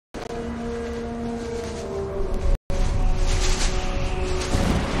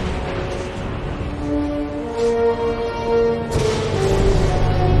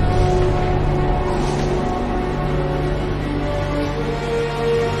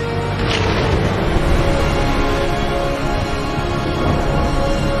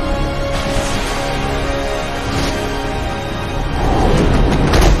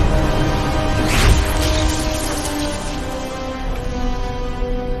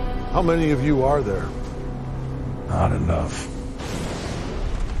How many of you are there? Not enough.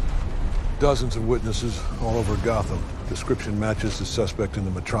 Dozens of witnesses all over Gotham. Description matches the suspect in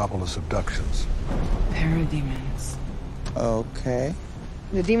the Metropolis abductions. Parademons. Okay.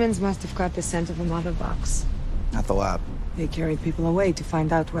 The demons must have caught the scent of a mother box. At the lab. They carry people away to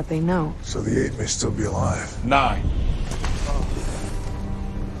find out what they know. So the 8 may still be alive. 9.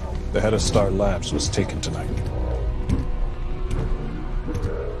 The head of Star Labs was taken tonight.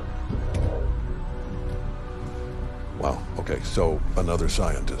 Wow, okay, so another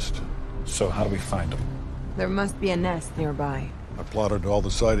scientist. So how do we find him? There must be a nest nearby. I plotted all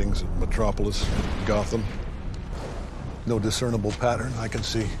the sightings in Metropolis, Gotham. No discernible pattern I can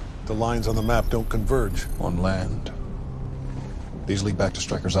see. The lines on the map don't converge. On land. These lead back to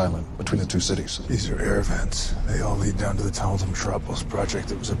Stryker's Island, between the two cities. These are air vents. They all lead down to the tunnels of Metropolis project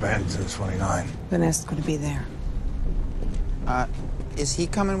that was abandoned in 29. The nest could be there. Is he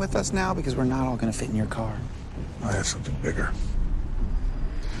coming with us now? Because we're not all gonna fit in your car. I have something bigger.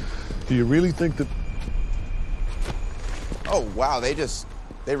 Do you really think that... Oh, wow, they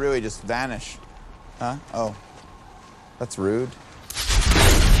really just vanish. Huh? Oh, that's rude.